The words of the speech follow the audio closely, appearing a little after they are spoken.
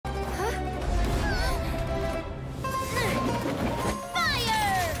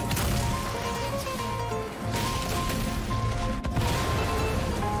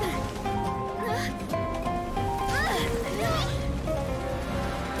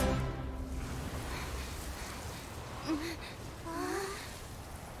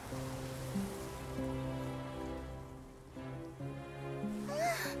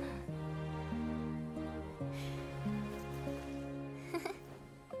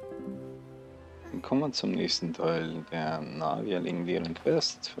kommen wir zum nächsten Teil der Navia legendären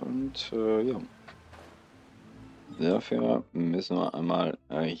Quest und ja, dafür müssen wir einmal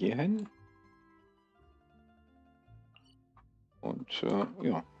hier hin und ja,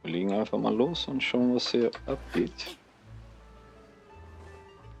 wir legen einfach mal los und schauen, was hier abgeht.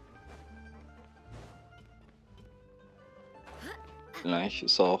 Gleich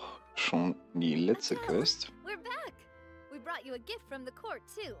ist auch schon die letzte Quest. We're back. We brought you a gift from the court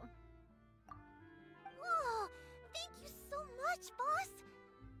too. Oh, thank you so much, boss.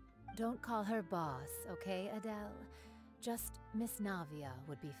 Don't call her boss, okay, Adele? Just Miss Navia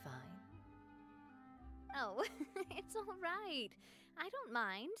would be fine. Oh, it's all right. I don't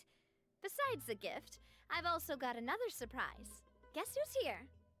mind. Besides the gift, I've also got another surprise. Guess who's here?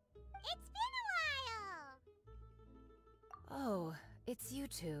 It's been a while. Oh, it's you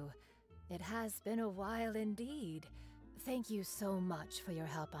two. It has been a while indeed. Thank you so much for your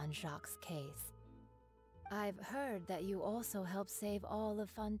help on Jacques' case. I've heard that you also helped save all of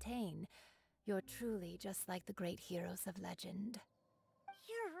Fontaine. You're truly just like the great heroes of legend.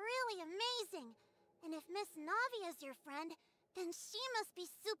 You're really amazing. And if Miss Navia's your friend, then she must be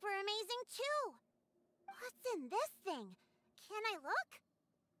super amazing too. What's in this thing? Can I look?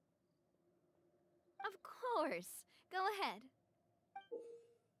 Of course. Go ahead.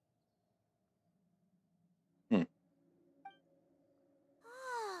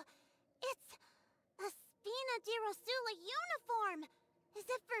 Oh, it's a Spina di Rosula uniform. Is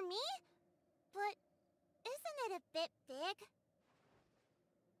it for me? But isn't it a bit big?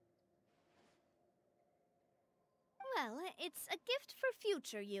 Well, it's a gift for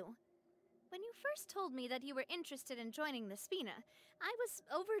future you. When you first told me that you were interested in joining the Spina, I was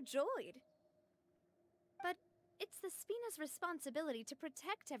overjoyed. But it's the Spina's responsibility to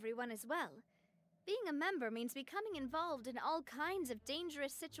protect everyone as well. Being a member means becoming involved in all kinds of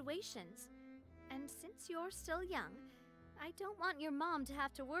dangerous situations. And since you're still young, I don't want your mom to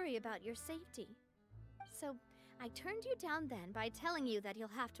have to worry about your safety. So, I turned you down then by telling you that you'll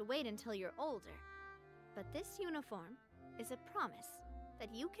have to wait until you're older. But this uniform is a promise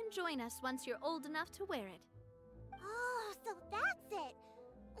that you can join us once you're old enough to wear it. Oh, so that's it.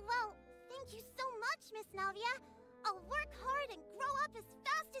 Well, thank you so much, Miss Navia. I'll work hard and grow up as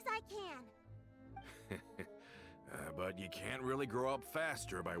fast as I can. But you can't really grow up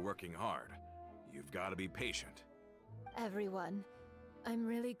faster by working hard. You've got to be patient. Everyone, I'm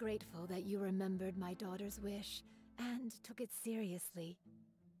really grateful that you remembered my daughter's wish and took it seriously.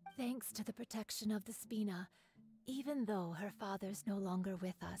 Thanks to the protection of the Spina, even though her father's no longer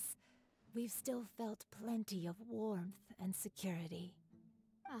with us, we've still felt plenty of warmth and security.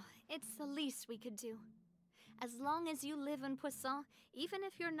 Oh, it's the least we could do. As long as you live in Poisson, even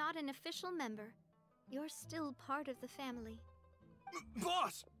if you're not an official member, you're still part of the family.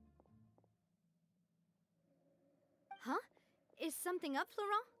 Boss! Huh? Is something up,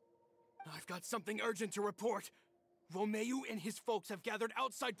 Florent? I've got something urgent to report. Romeu and his folks have gathered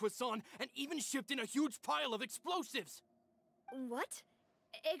outside Poisson and even shipped in a huge pile of explosives. What?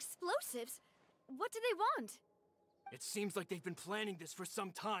 Explosives? What do they want? It seems like they've been planning this for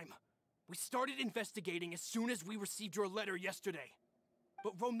some time. We started investigating as soon as we received your letter yesterday.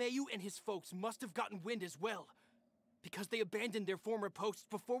 But Romeu and his folks must have gotten wind as well, because they abandoned their former posts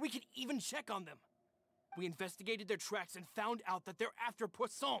before we could even check on them. We investigated their tracks and found out that they're after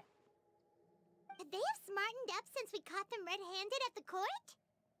Poisson. They have smartened up since we caught them red-handed at the court?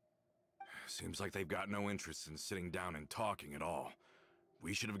 Seems like they've got no interest in sitting down and talking at all.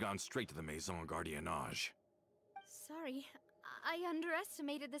 We should have gone straight to the Maison Gardiennage. Sorry, I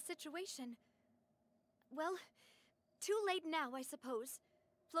underestimated the situation. Well, too late now, I suppose.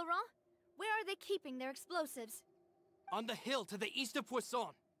 Florent, where are they keeping their explosives? On the hill to the east of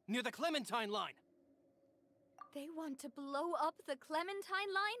Poisson, near the Clementine line. They want to blow up the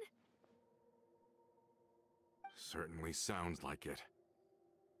Clementine line? Certainly sounds like it.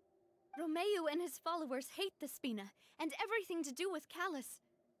 Romeu and his followers hate the Spina, and everything to do with Callus.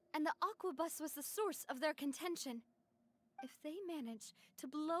 And the Aquabus was the source of their contention. If they manage to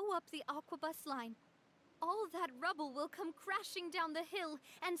blow up the Aquabus line, all that rubble will come crashing down the hill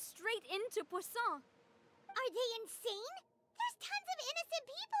and straight into Poisson. Are they insane? There's tons of innocent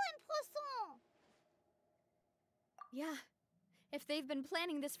people in Poisson! Yeah. If they've been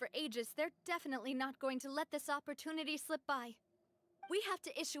planning this for ages, they're definitely not going to let this opportunity slip by. We have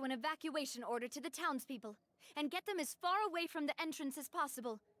to issue an evacuation order to the townspeople, and get them as far away from the entrance as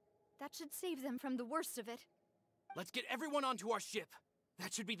possible. That should save them from the worst of it. Let's get everyone onto our ship.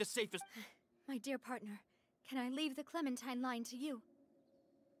 That should be the safest. My dear partner, can I leave the Clementine line to you?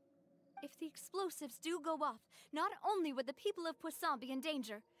 If the explosives do go off, not only would the people of Poisson be in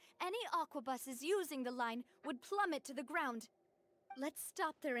danger, any aquabuses using the line would plummet to the ground. Let's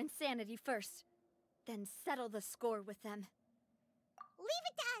stop their insanity first, then settle the score with them. Leave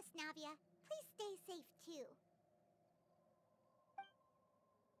it to us, Navia. Please stay safe, too.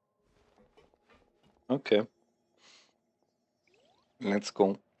 Okay, let's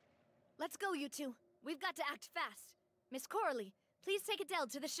go. Let's go, you two. We've got to act fast. Miss Coralie, please take Adele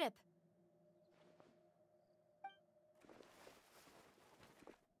to the ship.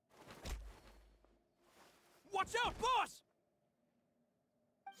 Watch out, boss!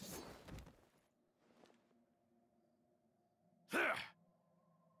 Ich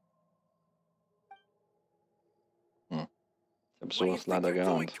habe What do you sowas think leider you're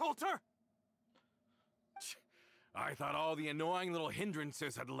doing, geahnt. Coulter? I thought all the annoying little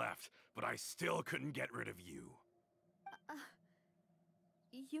hindrances had left, but I still couldn't get rid of you.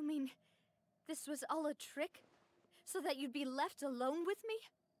 You mean this was all a trick? So that you'd be left alone with me?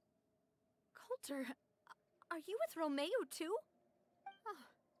 Coulter, are you with Romeo too?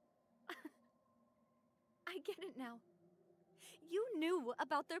 Oh. I get it now. You knew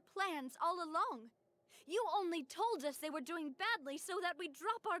about their plans all along. You only told us they were doing badly so that we'd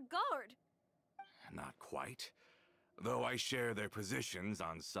drop our guard. Not quite. Though I share their positions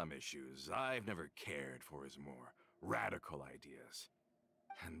on some issues, I've never cared for his more radical ideas.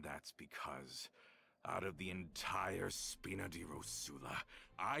 And that's because, out of the entire Spina di Rosula,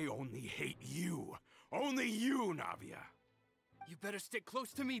 I only hate you. Only you, Navia. You better stick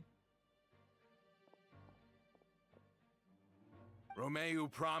close to me. Romeo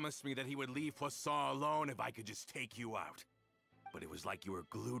promised me that he would leave Poisson alone if I could just take you out. But it was like you were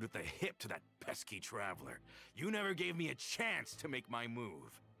glued at the hip to that pesky traveler. You never gave me a chance to make my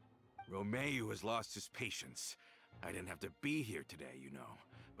move. Romeo has lost his patience. I didn't have to be here today, you know.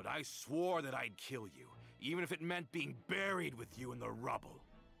 But I swore that I'd kill you, even if it meant being buried with you in the rubble.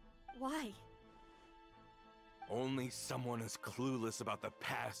 Why? Only someone as clueless about the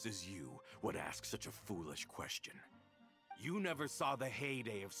past as you would ask such a foolish question. You never saw the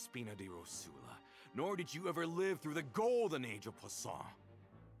heyday of Spina di Rosula, nor did you ever live through the golden age of Poisson.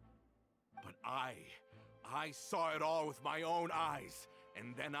 But I saw it all with my own eyes,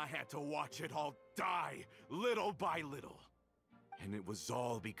 and then I had to watch it all die, little by little. And it was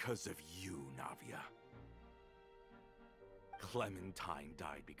all because of you, Navia. Clementine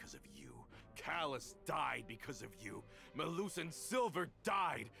died because of you. Callus died because of you. Malus and Silver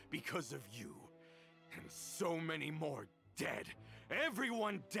died because of you. And so many more dead.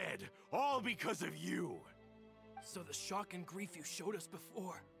 Everyone dead, all because of you. So the shock and grief you showed us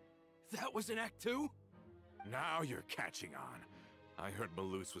before, that was in Act 2? Now you're catching on. I heard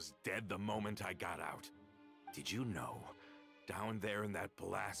Malus was dead the moment I got out. Did you know? Down there in that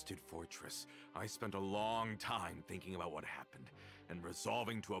blasted fortress, I spent a long time thinking about what happened, and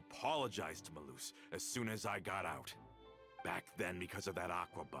resolving to apologize to Malus as soon as I got out. Back then, because of that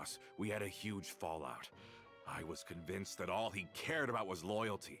aquabus, we had a huge fallout. I was convinced that all he cared about was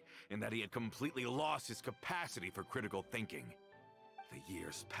loyalty, and that he had completely lost his capacity for critical thinking. The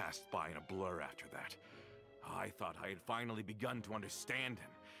years passed by in a blur after that. I thought I had finally begun to understand him,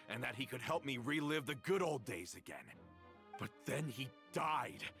 and that he could help me relive the good old days again. But then he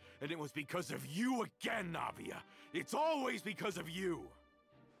died, and it was because of you again, Navia. It's always because of you.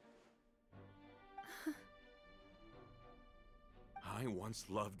 I once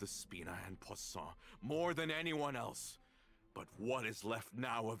loved the Spina and Poisson more than anyone else. But what is left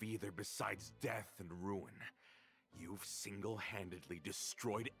now of either besides death and ruin? You've single-handedly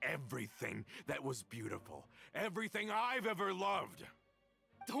destroyed everything that was beautiful. Everything I've ever loved.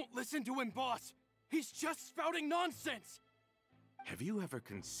 Don't listen to him, boss! He's just spouting nonsense! Have you ever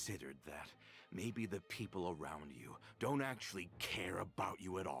considered that maybe the people around you don't actually care about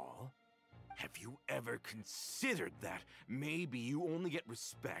you at all? Have you ever considered that maybe you only get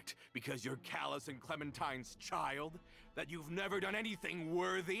respect because you're Callus and Clementine's child? That you've never done anything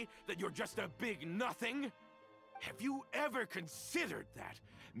worthy? That you're just a big nothing? Have you ever considered that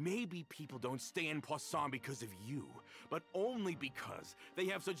maybe people don't stay in Poisson because of you, but only because they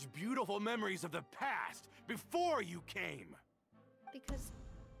have such beautiful memories of the past before you came? Because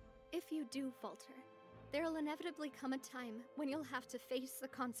if you do falter, there'll inevitably come a time when you'll have to face the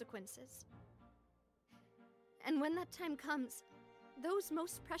consequences. And when that time comes, those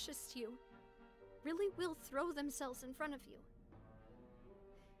most precious to you really will throw themselves in front of you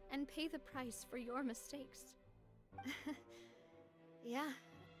and pay the price for your mistakes. Yeah,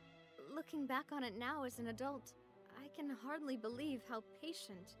 looking back on it now as an adult, I can hardly believe how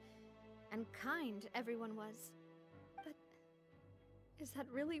patient and kind everyone was. But is that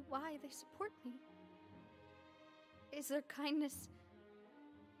really why they support me? Is their kindness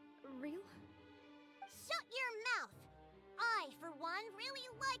for one, really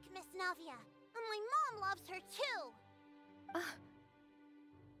like Miss Navia. And my mom loves her too. I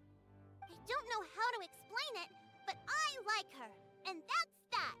don't know how to explain it, but I like her. And that's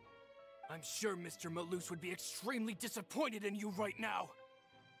that. I'm sure Mr. Malus would be extremely disappointed in you right now.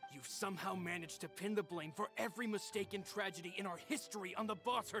 You've somehow managed to pin the blame for every mistake and tragedy in our history on the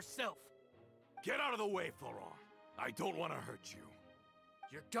boss herself. Get out of the way, Florent. I don't want to hurt you.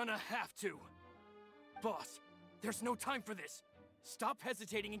 You're gonna have to. Boss, there's no time for this. Stop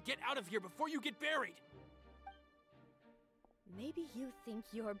hesitating and get out of here before you get buried. Maybe you think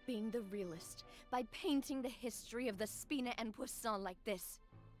you're being the realist by painting the history of the Spina and Poisson like this.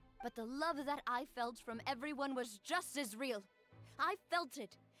 But the love that I felt from everyone was just as real. I felt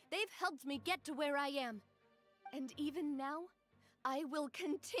it. They've helped me get to where I am. And even now, I will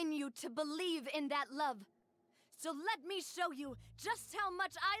continue to believe in that love. So let me show you just how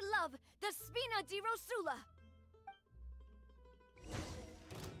much I love the Spina di Rosula.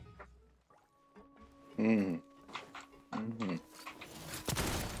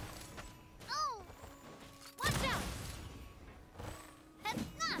 Oh! Watch out!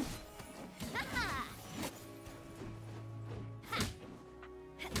 Ha-ha! Ha-ha!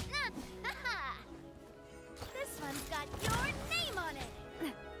 Ha-ha! This one's got your name on it!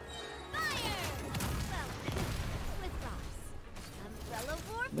 Fire! Well, with Ross. Umbrella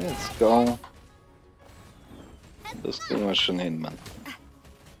warfare, Let's I go. guess. Das kriegen wir schon hin, Mann.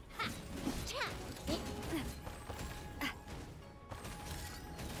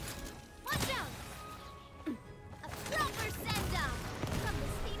 Watch out! A proper send-off from the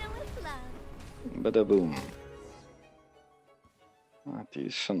Spina with love. Badaboom. Ah, die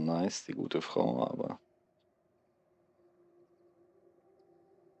ist schon nice, die gute Frau, aber...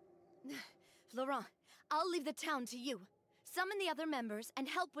 Laurent, I'll leave the town to you. Summon the other members and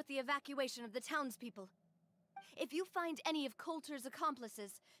help with the evacuation of the townspeople. If you find any of Coulter's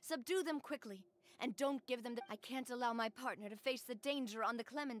accomplices, subdue them quickly. And don't give them the— I can't allow my partner to face the danger on the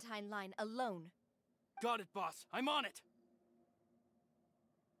Clementine line alone. Got it, boss. I'm on it.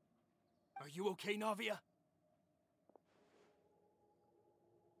 Are you okay, Navia?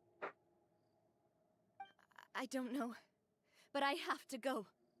 I don't know, but I have to go.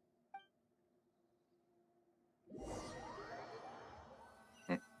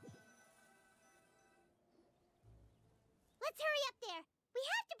 Let's hurry up there. We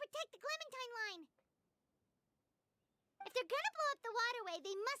have to protect the Clementine line. If they're gonna blow up the waterway,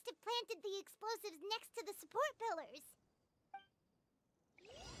 they must have planted the explosives next to the support pillars.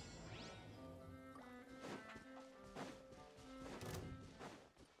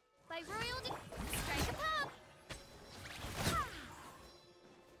 By royal strike a pop!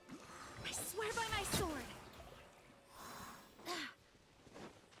 I swear by my sword.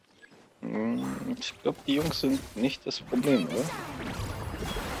 Ich glaube, die Jungs sind nicht das Problem, oder?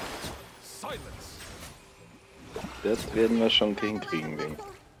 Silence! Das werden wir schon hinkriegen, denke ich.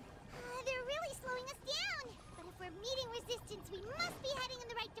 They're really slowing us down. But if we're meeting resistance, we must be heading in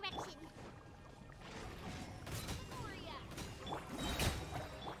the right direction.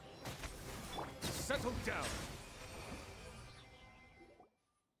 Settle down!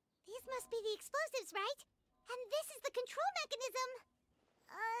 These must be the explosives, right? And this is the control mechanism.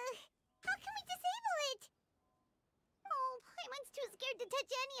 How can we disable it? Oh, Paimon's too scared to touch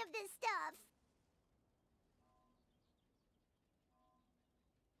any of this stuff.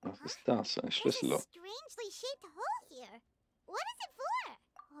 Was ist das? Ein Schlüsselloch. There's a strangely shaped hole here. What is it for?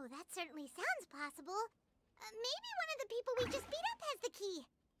 Oh, that certainly sounds possible. Maybe one of the people we just beat up has the key.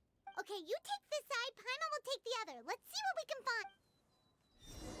 Okay, you take this side, Paimon will take the other. Let's see what we can find.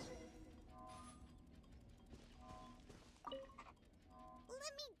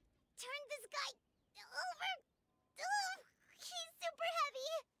 Let me turn this guy over. Ugh, he's super heavy.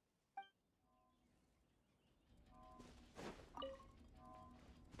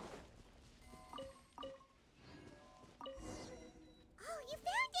 Oh, you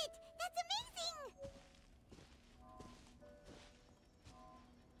found it! That's amazing!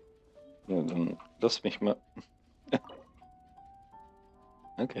 Ja, dann lass mich mal...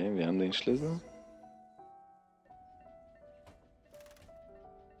 Okay, wir haben den Schlüssel.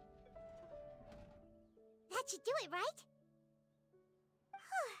 That should do it, right?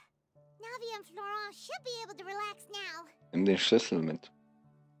 Navia and Florent should be able to relax now. Nimm den Schlüssel mit.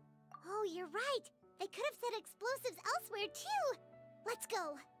 Oh, you're right. They could have set explosives elsewhere, too. Let's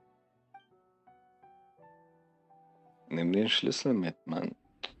go. Nimm den Schlüssel mit, Mann.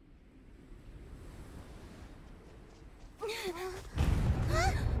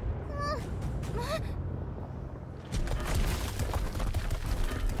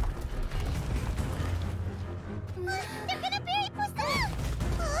 They're gonna bury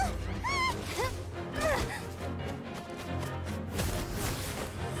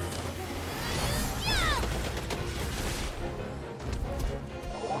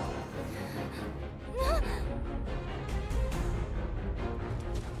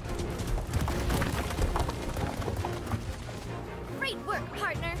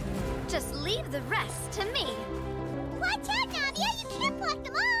Just leave the rest to me. Watch out, Navia! You can't block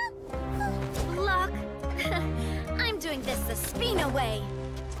them all! Block? I'm doing this the Spina way.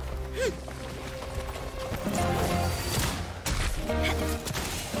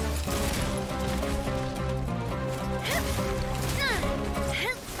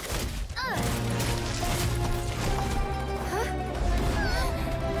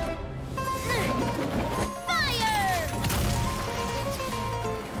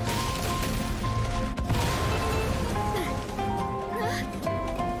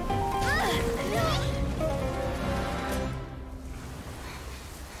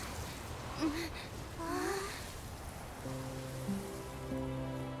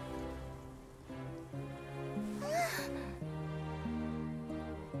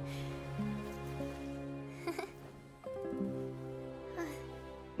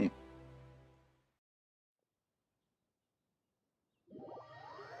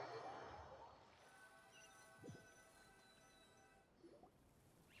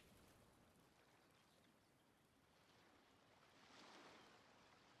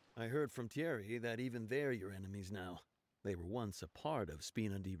 I heard from Thierry that even they're your enemies now. They were once a part of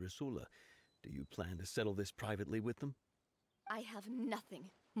Spina di Rosula. Do you plan to settle this privately with them? I have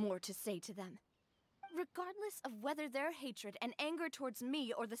nothing more to say to them. Regardless of whether their hatred and anger towards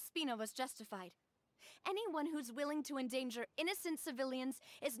me or the Spina was justified, anyone who's willing to endanger innocent civilians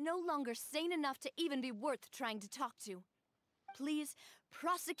is no longer sane enough to even be worth trying to talk to. Please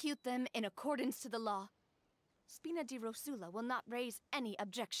prosecute them in accordance to the law. Spina di Rosula will not raise any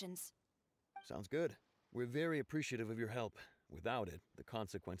objections. Sounds good. We're very appreciative of your help. Without it, the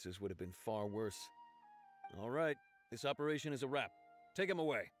consequences would have been far worse. All right, this operation is a wrap. Take him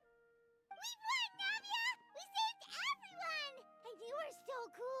away. We won, Navia! We saved everyone! And you were so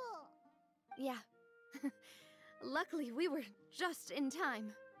cool! Yeah. Luckily, we were just in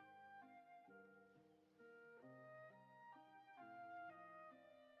time.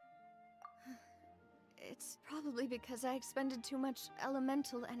 It's probably because I expended too much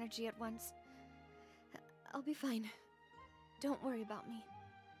elemental energy at once. I'll be fine. Don't worry about me.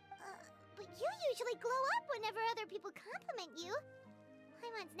 But you usually glow up whenever other people compliment you.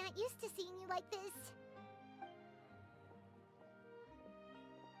 Paimon's not used to seeing you like this.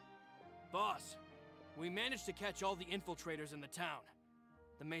 Boss, we managed to catch all the infiltrators in the town.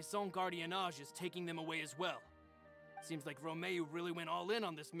 The Maison Gardiennage is taking them away as well. Seems like Romeu really went all in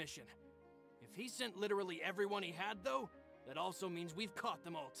on this mission. If he sent literally everyone he had, though, that also means we've caught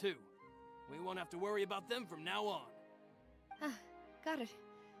them all, too. We won't have to worry about them from now on. Ah, got it.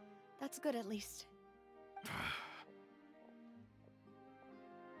 That's good, at least.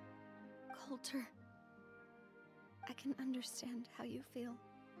 Coulter, I can understand how you feel.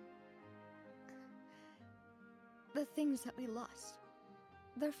 The things that we lost,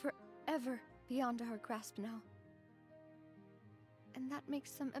 they're forever beyond our grasp now. And that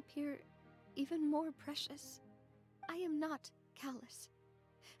makes them appear even more precious. I am not callous,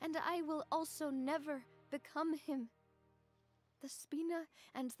 and I will also never become him. The Spina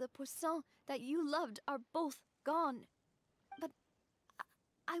and the Poisson that you loved are both gone. But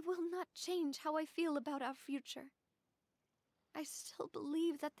I will not change how I feel about our future. I still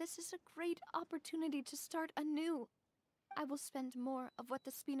believe that this is a great opportunity to start anew. I will spend more of what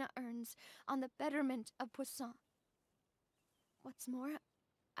the Spina earns on the betterment of Poisson. What's more,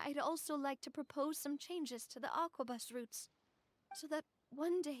 I'd also like to propose some changes to the Aquabus routes, so that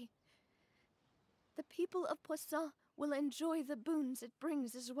one day, the people of Poisson will enjoy the boons it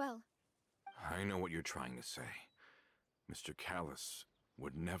brings as well. I know what you're trying to say. Mr. Callus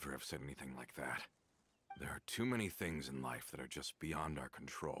would never have said anything like that. There are too many things in life that are just beyond our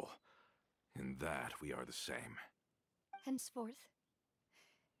control. In that, we are the same. Henceforth,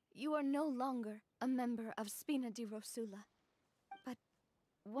 you are no longer a member of Spina di Rosula. But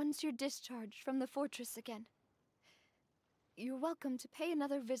once you're discharged from the fortress again, you're welcome to pay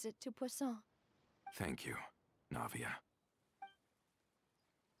another visit to Poisson. Thank you, Navia.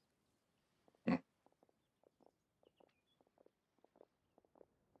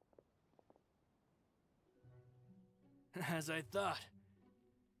 As I thought.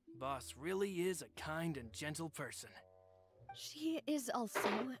 Boss really is a kind and gentle person. She is also,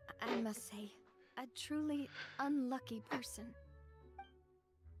 I must say, a truly unlucky person.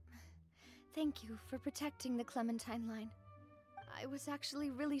 Thank you for protecting the Clementine line. I was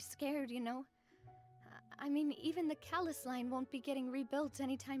actually really scared, you know. I mean, even the Callus line won't be getting rebuilt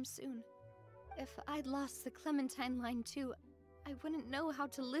anytime soon. If I'd lost the Clementine line too, I wouldn't know how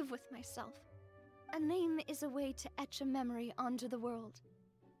to live with myself. A name is a way to etch a memory onto the world.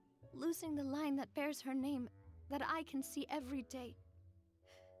 Losing the line that bears her name, that I can see every day,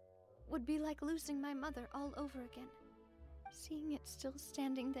 would be like losing my mother all over again. Seeing it still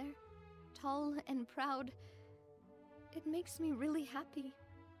standing there, tall and proud, it makes me really happy.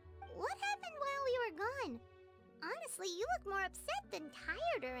 What happened while we were gone? Honestly, you look more upset than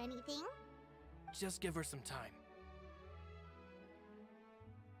tired or anything. Just give her some time.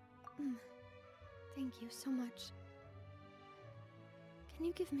 Thank you so much. Can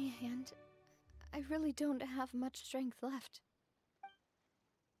you give me a hand? I really don't have much strength left.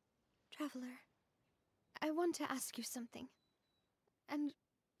 Traveler, I want to ask you something. And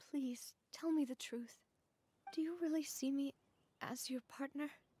please, tell me the truth. Do you really see me as your partner?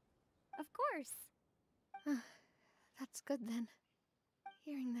 Of course. That's good then.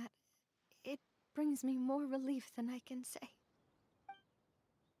 Hearing that, it brings me more relief than I can say.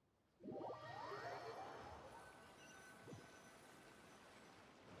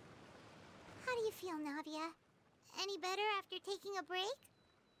 How do you feel, Navia? Any better after taking a break?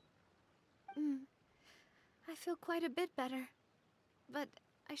 I feel quite a bit better. But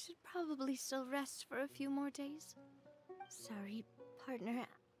I should probably still rest for a few more days. Sorry, partner.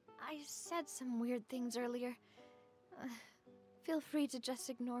 I said some weird things earlier. Feel free to just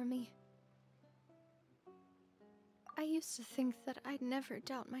ignore me. I used to think that I'd never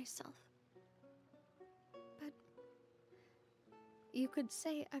doubt myself. But you could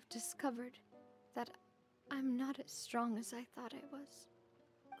say I've discovered that I'm not as strong as I thought I was.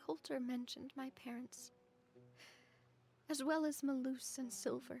 Coulter mentioned my parents, as well as Malus and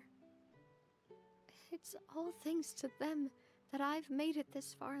Silver. It's all thanks to them that I've made it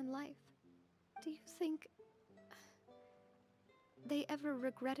this far in life. Do you think they ever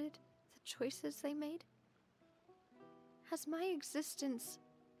regretted the choices they made? Has my existence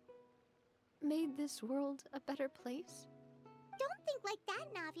made this world a better place? Don't think like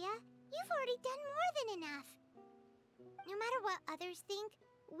that, Navia. You've already done more than enough. No matter what others think,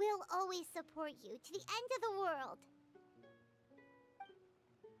 we'll always support you to the end of the world.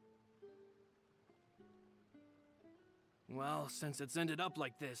 Well, since it's ended up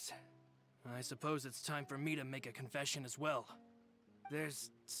like this, I suppose it's time for me to make a confession as well.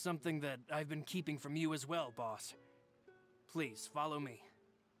 There's something that I've been keeping from you as well, boss. Please, follow me.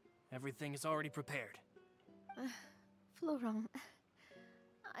 Everything is already prepared. Florent,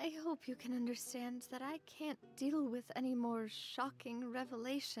 I hope you can understand that I can't deal with any more shocking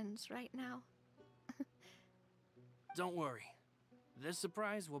revelations right now. Don't worry. This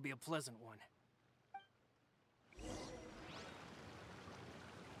surprise will be a pleasant one.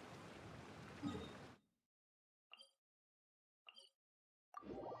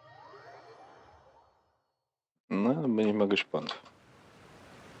 Na, dann bin ich mal gespannt.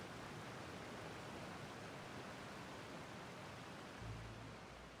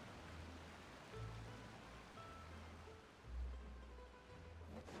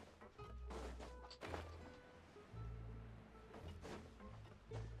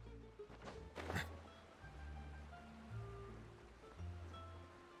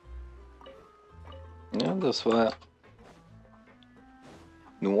 Ja, das war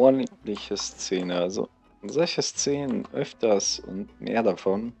eine ordentliche Szene. Also solche Szenen öfters und mehr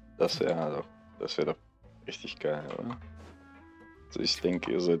davon, das wäre doch richtig geil, oder? Also ich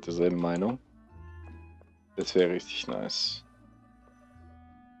denke, ihr seid derselben Meinung. Das wäre richtig nice.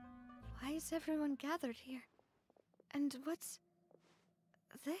 Why is everyone gathered here? And what's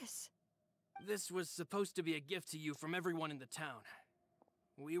this? This was supposed to be a gift to you from everyone in the town.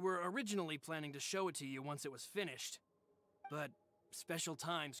 We were originally planning to show it to you once it was finished, but special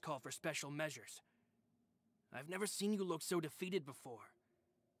times call for special measures. I've never seen you look so defeated before,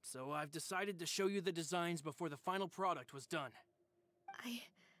 so I've decided to show you the designs before the final product was done.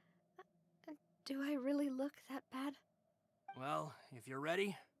 Do I really look that bad? Well, if you're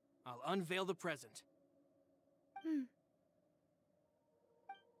ready, I'll unveil the present.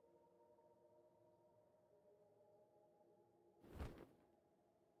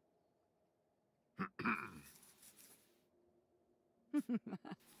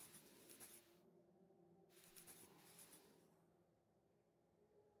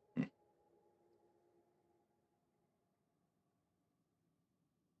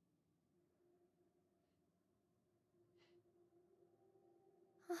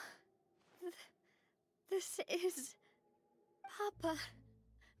 This is Papa,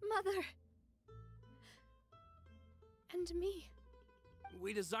 Mother, and me.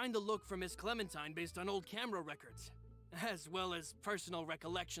 We designed the look for Miss Clementine based on old camera records, as well as personal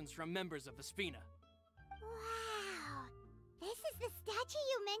recollections from members of the Spina. Wow! This is the statue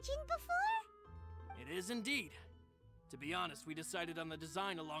you mentioned before? It is indeed. To be honest, we decided on the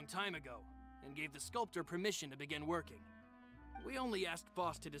design a long time ago, and gave the sculptor permission to begin working. We only asked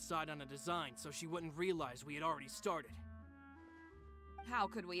Boss to decide on a design so she wouldn't realize we had already started. How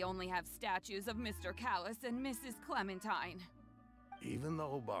could we only have statues of Mr. Callus and Mrs. Clementine? Even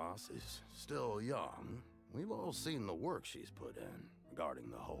though Boss is still young, we've all seen the work she's put in regarding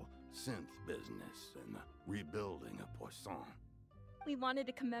the whole synth business and the rebuilding of Poisson. We wanted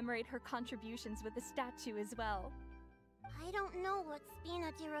to commemorate her contributions with a statue as well. I don't know what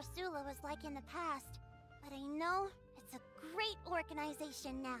Spina di Rosula was like in the past, but I know it's a great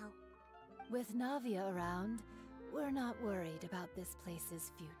organization now. With Navia around, we're not worried about this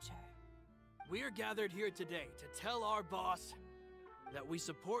place's future. We are gathered here today to tell our boss that we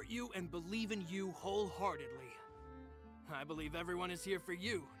support you and believe in you wholeheartedly. I believe everyone is here for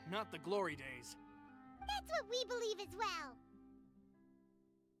you, not the glory days. That's what we believe as well.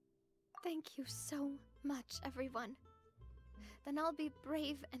 Thank you so much, everyone. Then I'll be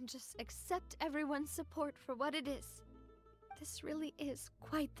brave and just accept everyone's support for what it is. This really is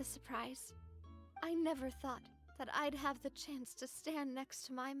quite the surprise. I never thought that I'd have the chance to stand next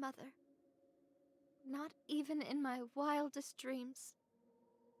to my mother. Not even in my wildest dreams.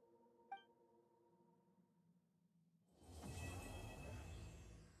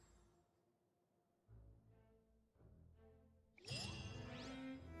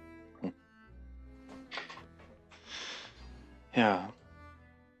 Ja,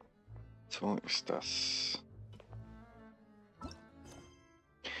 so ist das.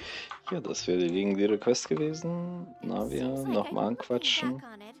 Ja, das wäre die legendäre Quest gewesen. Navia, nochmal anquatschen.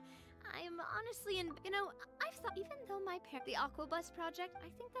 I'm honestly, you know, I've thought, even though my parent, the Aquabus project, I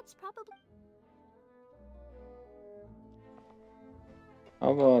think that's probably.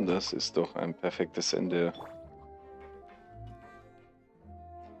 Aber das ist doch ein perfektes Ende.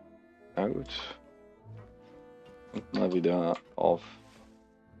 Na gut. Und mal wieder auf,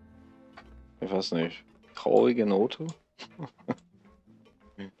 ich weiß nicht, traurige Note.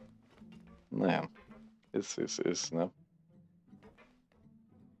 Naja, ist, ne?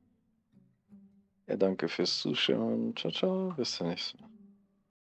 Ja, danke fürs Zuschauen. Ciao, ciao, bis zum nächsten Mal.